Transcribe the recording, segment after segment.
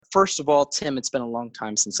first of all, Tim, it's been a long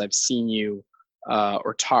time since I've seen you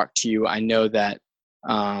or talked to you. I know that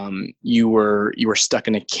you were stuck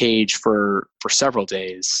in a cage for several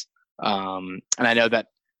days, and I know that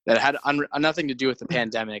had nothing to do with the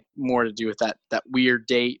pandemic, more to do with that weird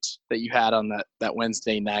date that you had on that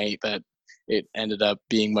Wednesday night. That it ended up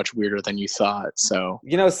being much weirder than you thought. So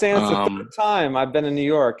Sam, it's the third time I've been in New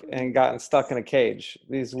York and gotten stuck in a cage.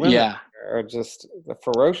 These women are just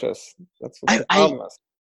ferocious. That's what the problem is.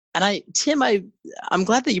 And Tim, I'm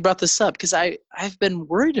glad that you brought this up because I've been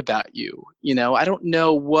worried about you. I don't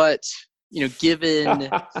know what, given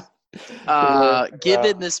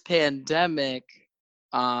given this pandemic,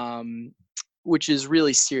 which is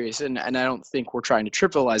really serious, and I don't think we're trying to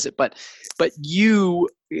trivialize it, but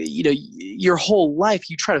your whole life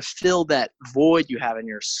you try to fill that void you have in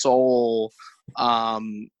your soul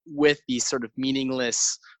with these sort of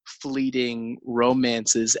meaningless, fleeting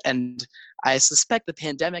romances, and I suspect the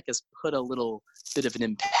pandemic has put a little bit of an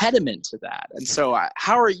impediment to that. And so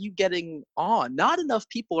how are you getting on? Not enough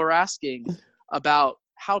people are asking about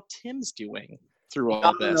how Tim's doing through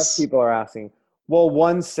all this. Not enough people are asking.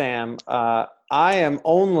 Well, Sam, I am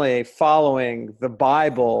only following the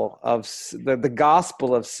Bible of the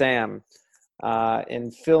Gospel of Sam in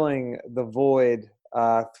filling the void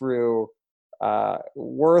through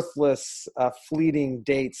worthless, fleeting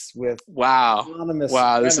dates with anonymous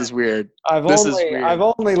women. This is weird. I've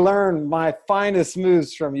only learned my finest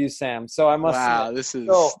moves from you, Sam. So I must say,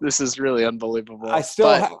 this is really unbelievable. I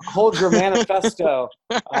still hold your manifesto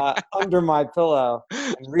under my pillow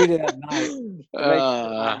and read it at night.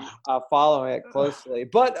 I'm following it closely.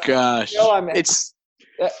 But gosh, it's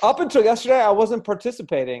up until yesterday, I wasn't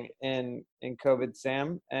participating in COVID,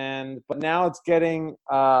 Sam, but now it's getting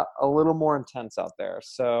a little more intense out there.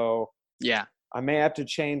 So I may have to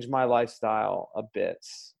change my lifestyle a bit,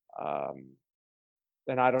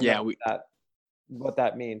 and I don't know what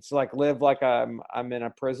that means. So, like, live like I'm in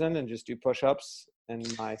a prison and just do push-ups in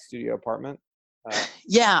my studio apartment.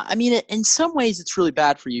 I mean, in some ways it's really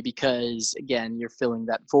bad for you because, again, you're filling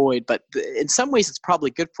that void. But in some ways it's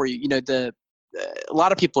probably good for you. A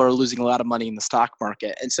lot of people are losing a lot of money in the stock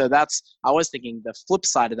market. And so I was thinking the flip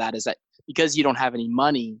side of that is that because you don't have any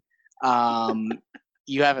money,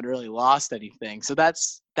 you haven't really lost anything. So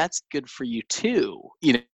that's good for you too.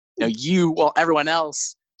 Everyone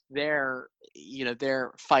else, their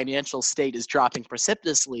financial state is dropping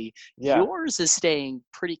precipitously. Yeah. Yours is staying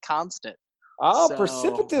pretty constant. Oh,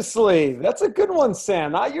 precipitously. That's a good one,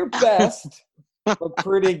 Sam. Not your best. But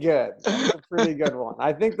pretty good. That's a pretty good one.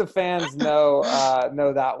 I think the fans know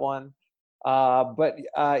that one. But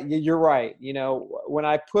you're right. When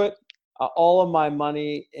I put all of my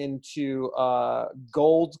money into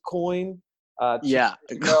gold coin, I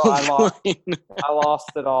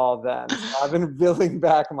lost it all then. So I've been building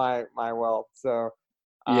back my wealth. So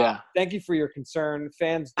thank you for your concern.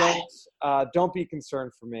 Fans, don't be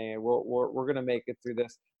concerned for me. We're gonna make it through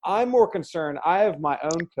this. I'm more concerned. I have my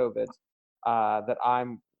own COVID. That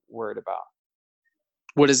I'm worried about.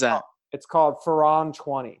 What is that? It's called Ferran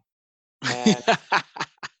 20. And,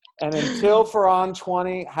 and until Ferran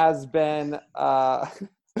 20 has been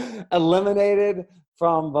eliminated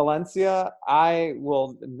from Valencia, I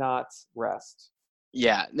will not rest.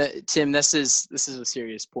 Yeah, Tim, this is a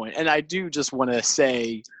serious point. And I do just want to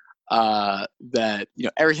say that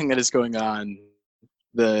everything that is going on,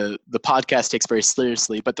 the podcast takes very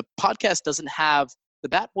seriously, but the podcast doesn't have the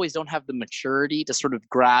Bat Boys don't have the maturity to sort of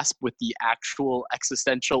grasp with the actual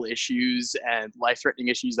existential issues and life-threatening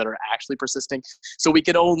issues that are actually persisting. So we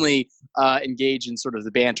could only engage in sort of the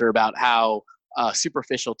banter about how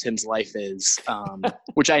superficial Tim's life is,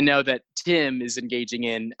 which I know that Tim is engaging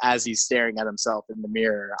in as he's staring at himself in the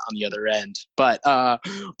mirror on the other end. But I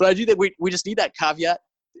do think we just need that caveat.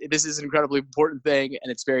 This is an incredibly important thing,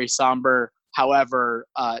 and it's very somber. However,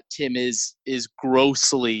 Tim is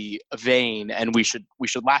grossly vain, and we should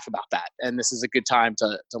laugh about that. And this is a good time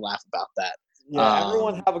to laugh about that. Yeah,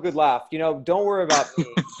 everyone have a good laugh. Don't worry about me.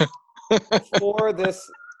 Before this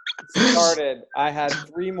started, I had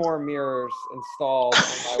 3 more mirrors installed on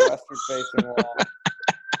my western-facing wall,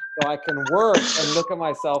 so I can work and look at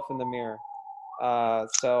myself in the mirror.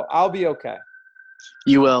 So I'll be okay.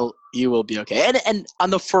 You will be okay. And on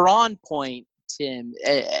the Ferran point, Tim,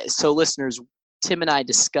 so listeners, Tim and I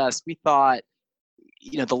discussed, we thought,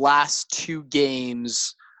 the last 2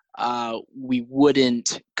 games we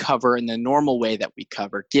wouldn't cover in the normal way that we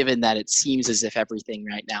cover, given that it seems as if everything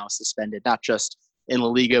right now is suspended, not just in La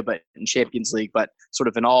Liga, but in Champions League, but sort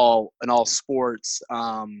of in all sports.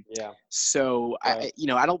 So I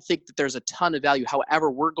don't think that there's a ton of value. However,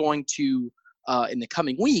 we're going to, in the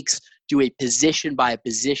coming weeks, do a position by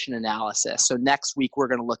position analysis. So next week we're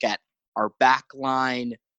going to look at our back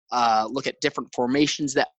line, look at different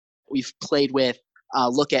formations that we've played with,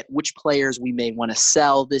 look at which players we may want to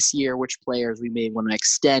sell this year, which players we may want to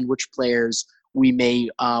extend, which players we may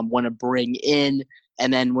want to bring in.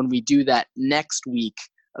 And then when we do that next week,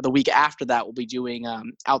 the week after that, we'll be doing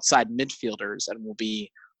outside midfielders, and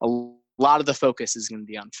a lot of the focus is going to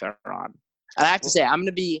be on Ferran. And I have to say, I'm going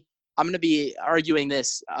to be arguing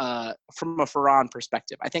this from a Ferran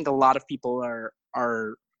perspective. I think a lot of people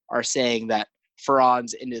are saying that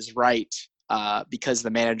Ferran's in his right because the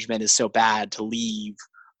management is so bad to leave,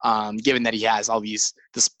 given that he has all this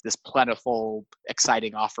plentiful,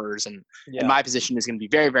 exciting offers. And my position is going to be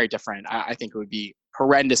very, very different. I think it would be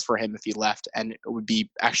horrendous for him if he left, and it would be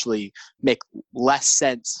actually make less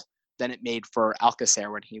sense than it made for Alcacer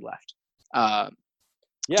when he left.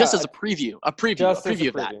 Just as a preview of that. Just a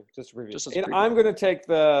preview. And I'm going to take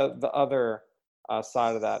the other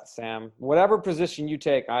side of that, Sam. Whatever position you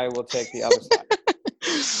take, I will take the other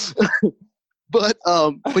side. But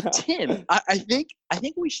Tim, I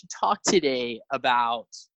think we should talk today about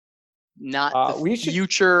not the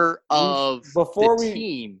future of the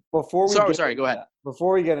team. Go ahead.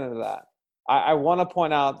 Before we get into that, I want to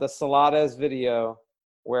point out the Saladas video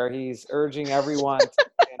where he's urging everyone to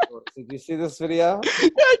Did you see this video?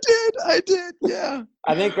 I did, yeah.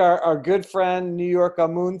 I think our good friend New York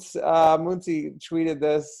Munzi tweeted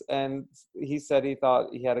this, and he said he thought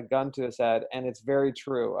he had a gun to his head, and it's very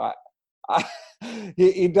true.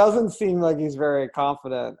 He doesn't seem like he's very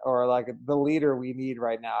confident or like the leader we need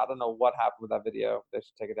right now. I don't know what happened with that video. They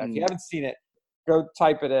should take it down. If you haven't seen it, go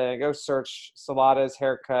type it in. Go search Saladas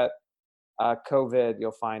haircut COVID.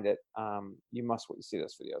 You'll find it. You must see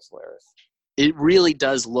this video. It's hilarious. It really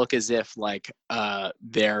does look as if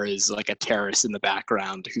there is like a terrorist in the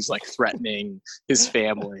background who's like threatening his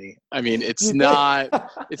family. I mean, it's not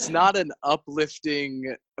an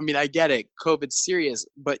uplifting. I mean, I get it. COVID's serious,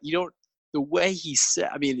 but you don't. The way he said,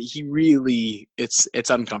 I mean, he really, it's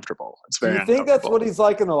uncomfortable. It's very. Do you think that's what he's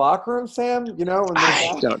like in the locker room, Sam? You know, when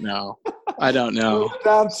I don't know.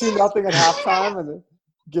 Down 2-0 at halftime and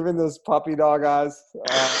giving those puppy dog eyes.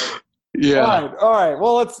 Yeah. All right.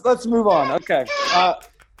 Well, let's move on. Okay.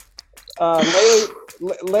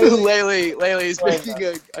 Layle's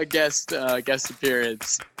making a guest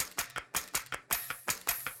appearance.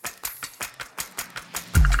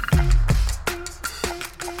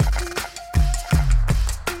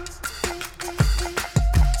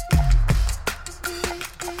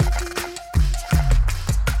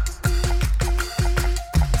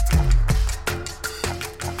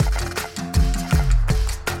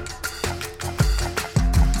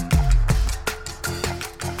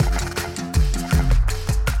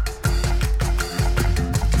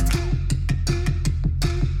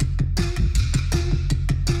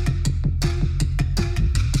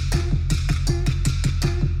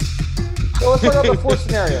 Let's talk about the four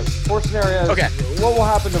scenarios. Okay. What will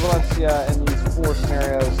happen to Valencia in these four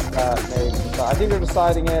scenarios made? I think they're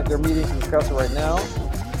deciding it. They're meeting to discuss it right now.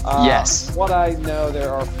 Yes. What I know,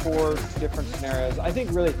 there are 4 different scenarios. I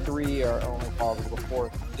think really 3 are only plausible. The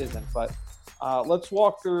 4th isn't. But let's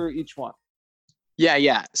walk through each one.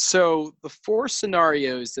 Yeah. So the 4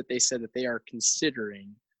 scenarios that they said that they are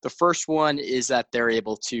considering, the first one is that they're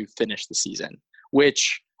able to finish the season,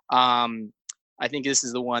 which I think this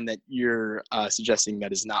is the one that you're suggesting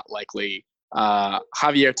that is not likely.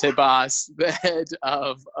 Javier Tebas, the head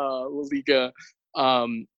of La Liga,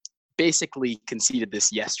 basically conceded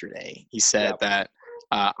this yesterday. He said that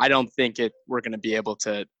I don't think we're going to be able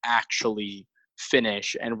to actually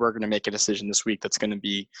finish, and we're going to make a decision this week that's going to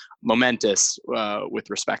be momentous with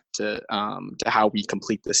respect to how we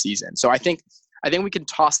complete the season. So I think we can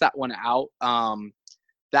toss that one out.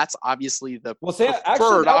 That's obviously the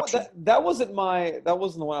preferred option. That wasn't the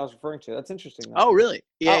one I was referring to. That's interesting. Though. Oh, really?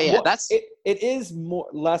 Yeah. It is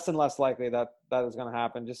less and less likely that is going to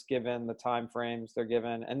happen, just given the time frames they're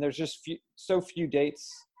given, and there's just so few dates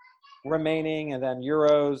remaining, and then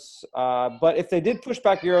Euros. But if they did push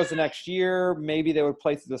back Euros the next year, maybe they would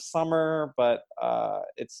play through the summer. But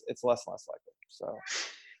it's less and less likely. So.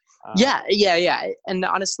 Yeah. And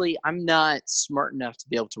honestly, I'm not smart enough to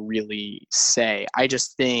be able to really say. I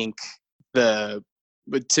just think to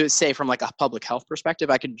say from like a public health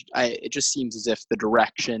perspective, it just seems as if the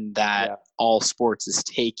direction that all sports is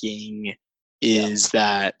taking is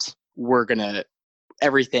that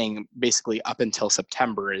everything basically up until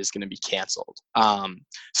September is going to be canceled.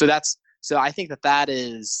 So I think that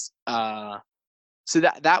is, that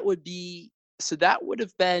would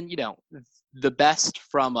have been, the best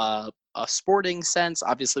from a sporting sense.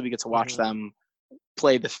 Obviously we get to watch them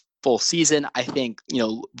play full season. I think,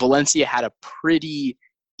 Valencia had a pretty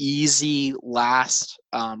easy last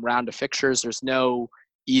round of fixtures. There's no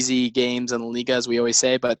easy games in the Liga, as we always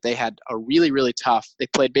say, but they had a really, really tough. They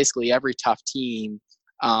played basically every tough team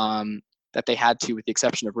that they had to, with the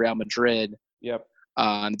exception of Real Madrid. Yep.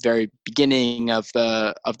 The very beginning of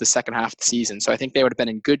the second half of the season. So I think they would have been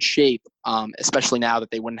in good shape, especially now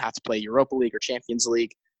that they wouldn't have to play Europa League or Champions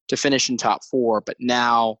League to finish in top four. But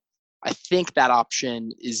now I think that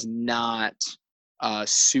option is not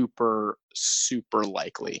super, super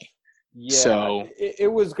likely. Yeah, so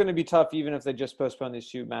it was going to be tough even if they just postponed these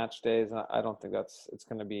 2 match days. I don't think it's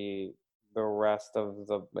going to be the rest of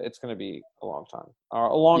it's going to be a long time,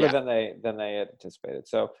 or longer than they had anticipated.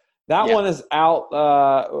 So that one is out.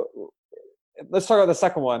 Let's talk about the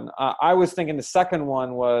second one. I was thinking the second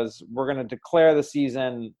one was we're going to declare the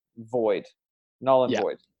season void, null and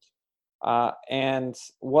void. And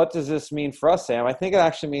what does this mean for us, Sam? I think it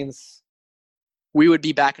actually means we would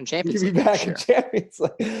be back in Champions League. We'd be back in Champions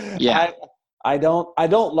League. Yeah. I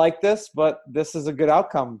don't like this, but this is a good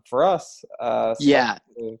outcome for us.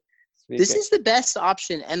 This is the best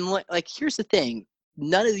option. And like, here's the thing.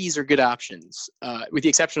 None of these are good options, with the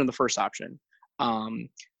exception of the first option.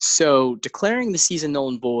 So declaring the season null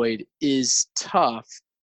and void is tough,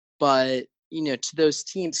 but, to those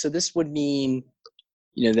teams, so this would mean,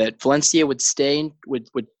 that Valencia would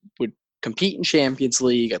would compete in Champions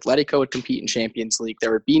League. Atletico would compete in Champions League.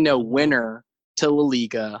 There would be no winner to La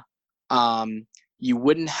Liga. You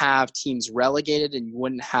wouldn't have teams relegated, and you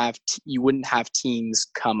wouldn't have teams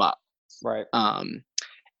come up. Right.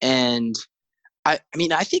 And I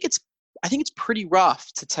think it's pretty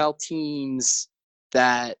rough to tell teams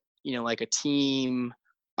that, like a team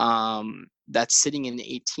that's sitting in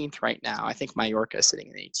the 18th right now. I think Mallorca is sitting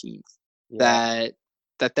in the 18th.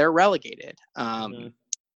 That they're relegated.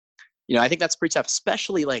 I think that's pretty tough,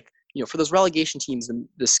 especially for those relegation teams.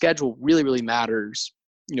 The schedule really, really matters.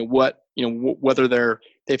 Whether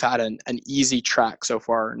they've had an easy track so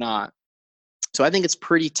far or not. So I think it's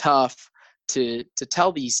pretty tough to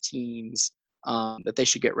tell these teams that they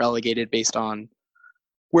should get relegated based on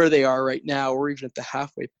where they are right now, or even at the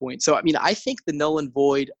halfway point. So I think the null and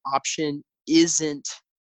void option isn't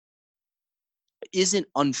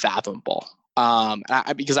unfathomable.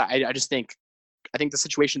 Because I just think the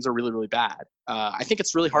situations are really, really bad. I think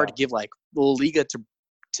it's really hard to give La Liga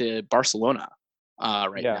to Barcelona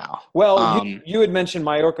right now. Well, you had mentioned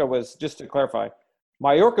Mallorca was, just to clarify,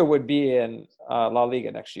 Mallorca would be in La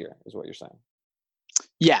Liga next year, is what you're saying.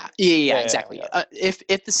 Yeah, exactly.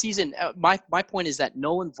 If the season, my point is that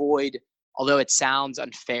null and void, although it sounds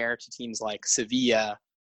unfair to teams like Sevilla,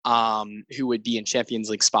 who would be in Champions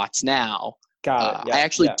League spots now, I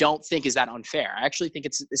actually don't think is that unfair. I actually think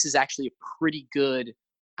this is actually a pretty good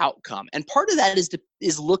outcome, and part of that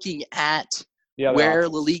is looking at where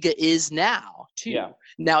La Liga is now too. Yeah.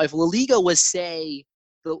 Now, if La Liga was,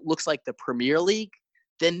 looks like the Premier League,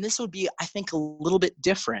 then this would be, I think, a little bit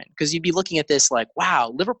different, because you'd be looking at this like,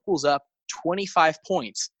 wow, Liverpool's up 25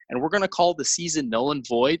 points, and we're going to call the season null and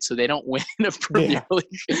void so they don't win a Premier League.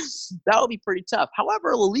 That would be pretty tough.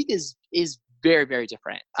 However, La Liga is very, very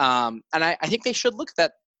different. And I think they should look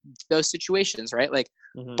at those situations, right? Like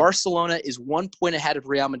Barcelona is 1 point ahead of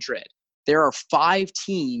Real Madrid. There are 5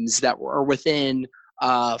 teams that are within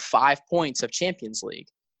 5 points of Champions League.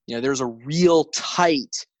 There's a real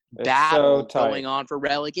tight battle going on for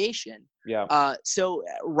relegation. Yeah. So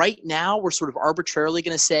right now we're sort of arbitrarily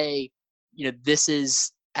going to say, this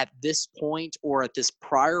is at this point or at this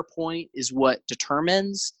prior point is what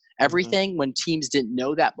determines everything. When teams didn't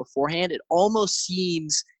know that beforehand, it almost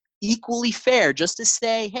seems equally fair just to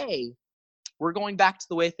say, hey, we're going back to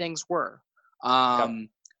the way things were. And,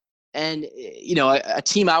 a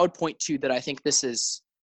team I would point to that I think that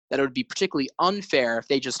it would be particularly unfair if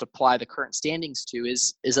they just apply the current standings to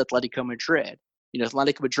is Atletico Madrid.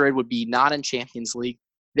 Atletico Madrid would be not in Champions League.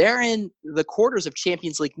 They're in the quarters of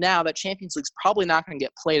Champions League now. That Champions League's probably not going to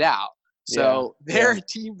get played out. So they're a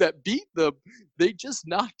team that beat them. They just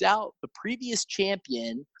knocked out the previous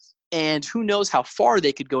champion, and who knows how far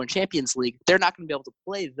they could go in Champions League. They're not going to be able to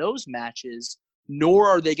play those matches, nor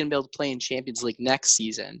are they going to be able to play in Champions League next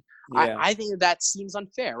season. I think that seems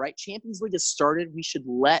unfair, right? Champions League has started. We should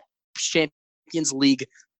let Champions League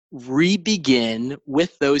re-begin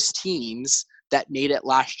with those teams that made it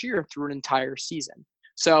last year through an entire season.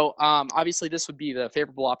 So obviously this would be the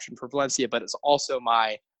favorable option for Valencia, but it's also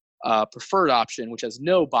my preferred option, which has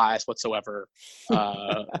no bias whatsoever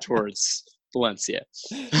towards Valencia.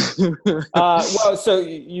 Well, so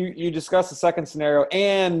you discussed the second scenario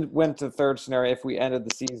and went to the third scenario. If we ended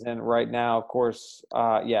the season right now, of course,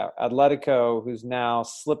 Atletico, who's now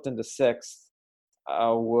slipped into sixth,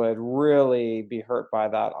 would really be hurt by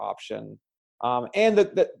that option. And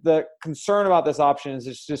the concern about this option is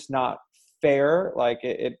it's just not fair. Like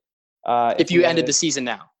if you ended the season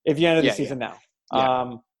now. If you ended the season now.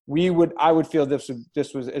 I would feel this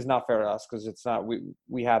is not fair to us because it's not.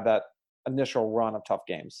 We had that initial run of tough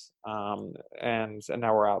games, and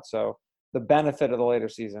now we're out. So the benefit of the later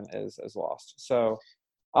season is lost. So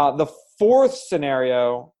the fourth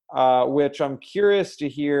scenario, which I'm curious to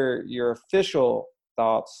hear your official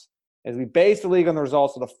thoughts, is we base the league on the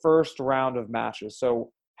results of the first round of matches.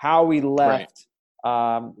 So how we left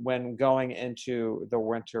when going into the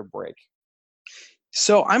winter break.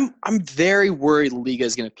 So I'm very worried Liga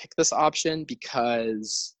is going to pick this option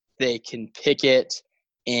because they can pick it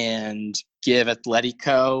and give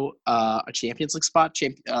Atletico a Champions League spot.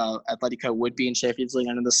 Atletico would be in Champions League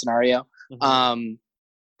under this scenario,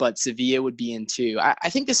 but Sevilla would be in too. I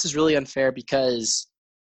think this is really unfair because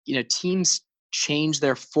teams change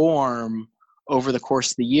their form over the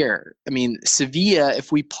course of the year. I mean, Sevilla,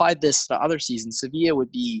 if we applied this to other seasons, Sevilla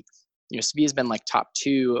would be, Sevilla's been like top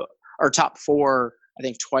 2 or top 4, I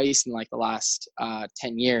think twice in like the last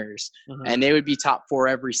 10 years. And they would be top 4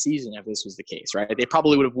 every season if this was the case, right? They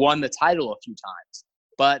probably would have won the title a few times,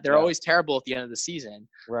 but they're always terrible at the end of the season.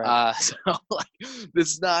 Right. So like,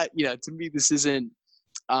 this is not, to me, this isn't,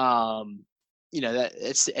 that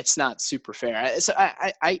it's not super fair. So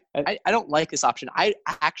I don't like this option. I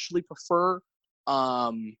actually prefer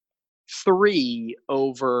option 3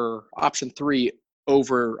 over option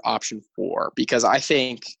 4 because I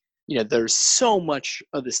think there's so much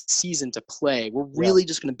of the season to play. We're really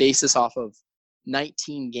just going to base this off of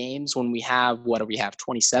 19 games when we have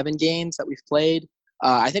 27 games that we've played.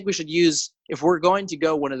 I think we should if we're going to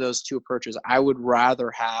go one of those two approaches, I would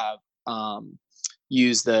rather have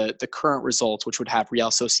use the current results, which would have Real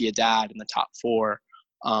Sociedad in the top 4,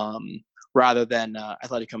 rather than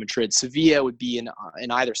Atletico Madrid. Sevilla would be in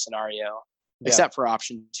either scenario, except for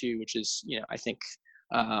option 2, which is I think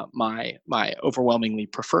my overwhelmingly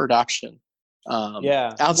preferred option.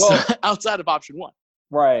 Outside of option 1.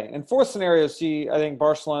 Right. And fourth scenario, I think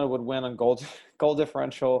Barcelona would win on goal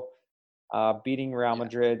differential, beating Real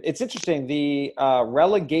Madrid. It's interesting. The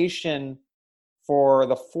relegation for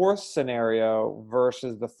the fourth scenario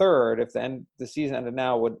versus the third, if the season ended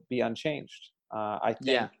now, would be unchanged. I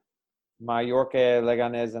think Mallorca,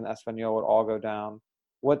 Leganés, and Espanyol would all go down.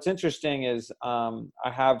 What's interesting is I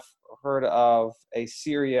have heard of a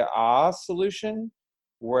Serie A solution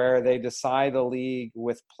where they decide the league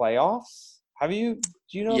with playoffs. Do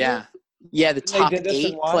you know? The top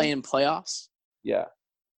 8 play in playoffs. Yeah.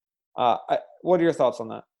 What are your thoughts on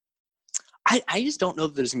that? I just don't know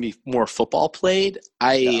that there's gonna be more football played.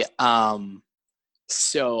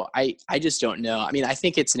 So I just don't know. I mean, I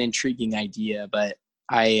think it's an intriguing idea, but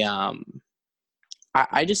I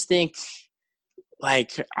just think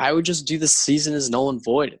like I would just do the season as null and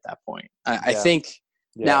void at that point. I think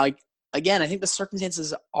now, again, I think the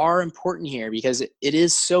circumstances are important here because it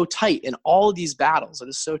is so tight in all of these battles. It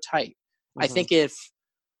is so tight. I think if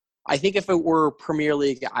it were Premier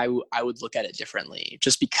League, I would look at it differently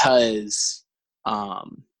just because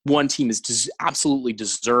one team is absolutely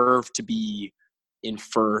deserved to be in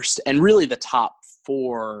first. And really the top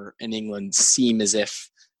 4 in England seem as if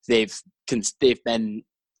there's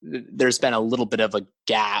been a little bit of a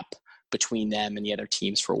gap between them and the other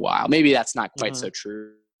teams for a while. Maybe that's not quite so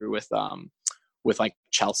true with like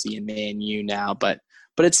Chelsea and Man U now, but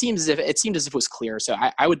it seemed as if it was clear. So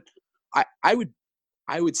I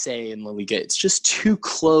would say in La Liga, it's just too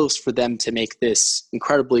close for them to make this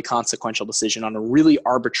incredibly consequential decision on a really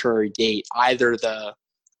arbitrary date, either the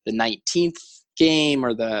 19th game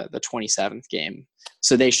or the 27th game.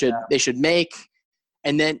 So they should make,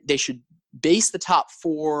 and then they should base the top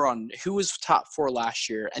 4 on who was top 4 last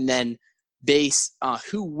year, and then base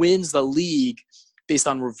who wins the league based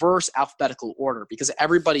on reverse alphabetical order, because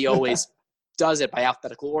everybody always does it by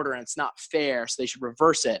alphabetical order, and it's not fair. So they should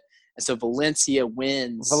reverse it. And so Valencia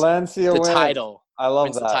wins the title. I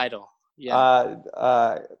love that. The title. Yeah.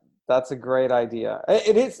 That's a great idea.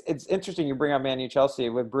 It's interesting you bring up Man U Chelsea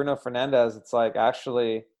with Bruno Fernandes. It's like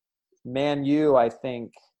actually Man U, I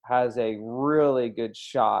think, has a really good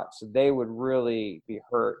shot. So they would really be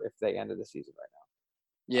hurt if they ended the season right now.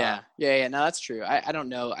 Yeah. No, that's true. I don't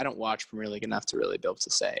know. I don't watch Premier League enough to really be able to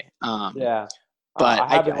say. But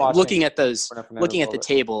I have been watching. looking at the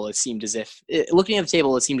table, it seemed as if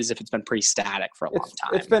it's been pretty static for a long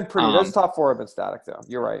time. It's been pretty. Those top four have been static, though.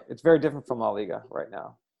 You're right. It's very different from La Liga right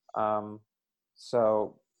now.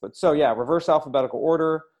 So reverse alphabetical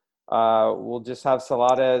order. We'll just have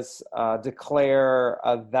Salades declare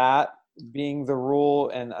that being the rule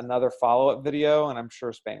in another follow-up video, and I'm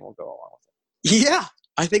sure Spain will go along with it. Yeah,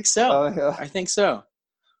 I think so. Yeah. I think so.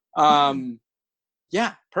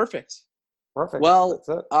 Yeah, perfect. Perfect. Well, that's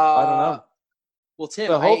it. I don't know. Well, Tim,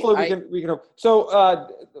 so hopefully we can. So,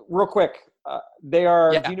 real quick, they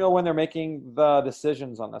are. Yeah. Do you know when they're making the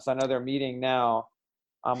decisions on this? I know they're meeting now.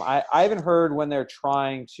 I haven't heard when they're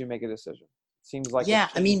trying to make a decision. It seems like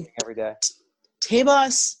every day.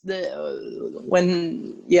 Tebas,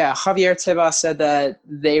 Javier Tebas said that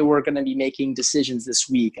they were going to be making decisions this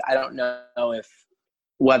week. I don't know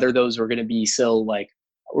whether those were going to be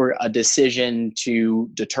or a decision to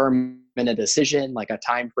determine a decision, like a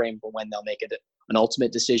time frame for when they'll make an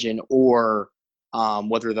ultimate decision, or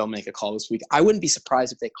whether they'll make a call this week. I wouldn't be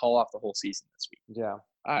surprised if they call off the whole season this week. Yeah,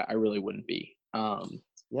 I really wouldn't be.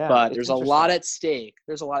 But there's a lot at stake.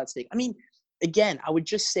 I mean, again, I would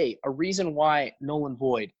just say a reason why null and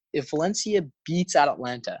void. If Valencia beats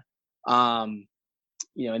Atalanta, in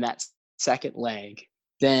that second leg,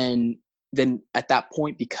 then at that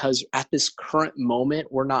point, because at this current moment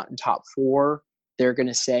we're not in top four, they're going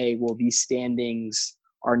to say, well, these standings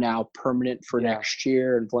are now permanent for next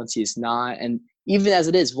year, and Valencia's not. And even as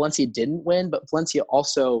it is, Valencia didn't win, but Valencia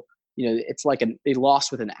also, it's like they lost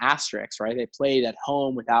with an asterisk, right? They played at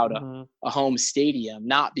home without a home stadium,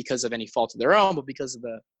 not because of any fault of their own, but because of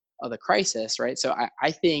the crisis, right? So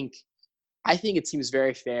I think it seems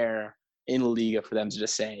very fair in La Liga for them to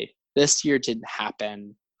just say this year didn't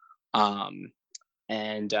happen,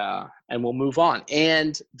 and we'll move on.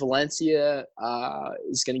 And Valencia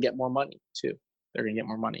is going to get more money too. They're going to get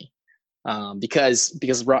more money because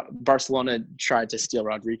Barcelona tried to steal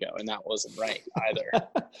Rodrigo, and that wasn't right either.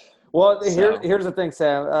 Well, here's the thing,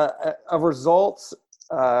 Sam. A result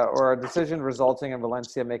or a decision resulting in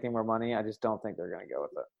Valencia making more money, I just don't think they're going to go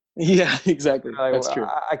with it. Yeah, exactly. That's true.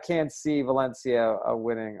 I can't see Valencia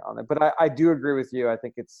winning on it. But I do agree with you. I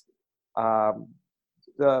think it's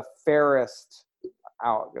the fairest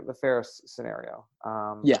scenario.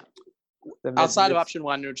 Outside of option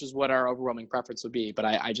one, which is what our overwhelming preference would be, but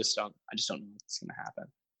I just don't know what's going to happen.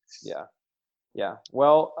 Yeah.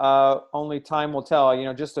 Well, only time will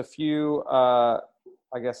tell. Just a few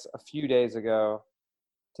days ago,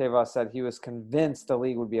 Tebas said he was convinced the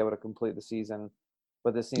league would be able to complete the season,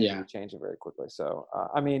 but this seems to be changing very quickly. So,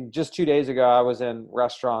 just 2 days ago, I was in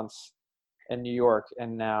restaurants in New York,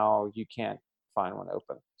 and now you can't find one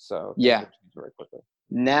open. So, very quickly.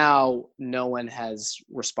 Now, no one has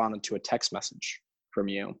responded to a text message from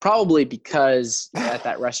you, probably because at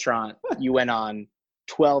that restaurant you went on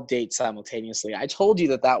 12 dates simultaneously. I told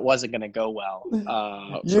you that wasn't going to go well.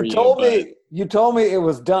 You told me it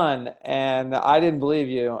was done, and I didn't believe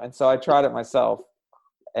you, and so I tried it myself,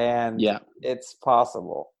 and it's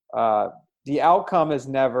possible. The outcome is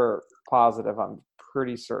never positive. I'm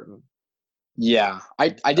pretty certain. Yeah,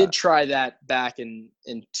 I did try that back in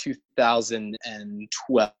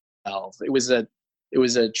 2012. It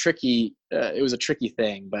was a tricky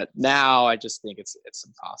thing, but now I just think it's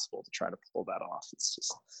impossible to try to pull that off. It's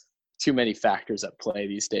just too many factors at play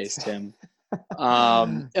these days, Tim.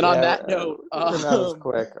 On that note, that was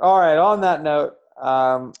quick. All right. On that note,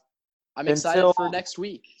 I'm excited for next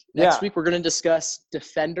week. Next week we're going to discuss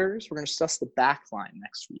defenders. We're going to discuss the back line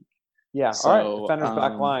next week. Yeah. So, all right. Defenders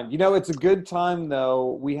back line. It's a good time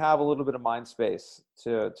though. We have a little bit of mind space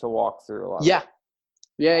to walk through a lot. Yeah.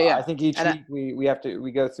 Yeah. I think each week we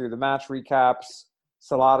go through the match recaps,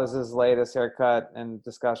 Salades' latest haircut and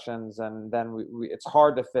discussions, and then we it's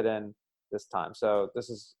hard to fit in this time. So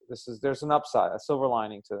there's an upside, a silver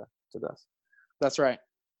lining to this. That's right.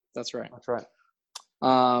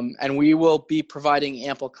 And we will be providing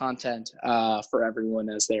ample content for everyone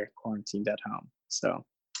as they're quarantined at home. So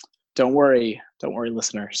don't worry,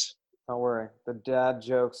 listeners. Don't worry. The dad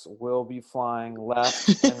jokes will be flying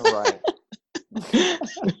left and right.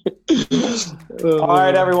 All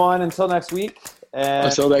right, everyone. Until next week.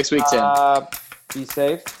 Until next week, Tim. Be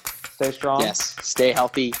safe. Stay strong. Yes. Stay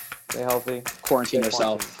healthy. Stay healthy. Quarantine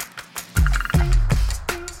yourself.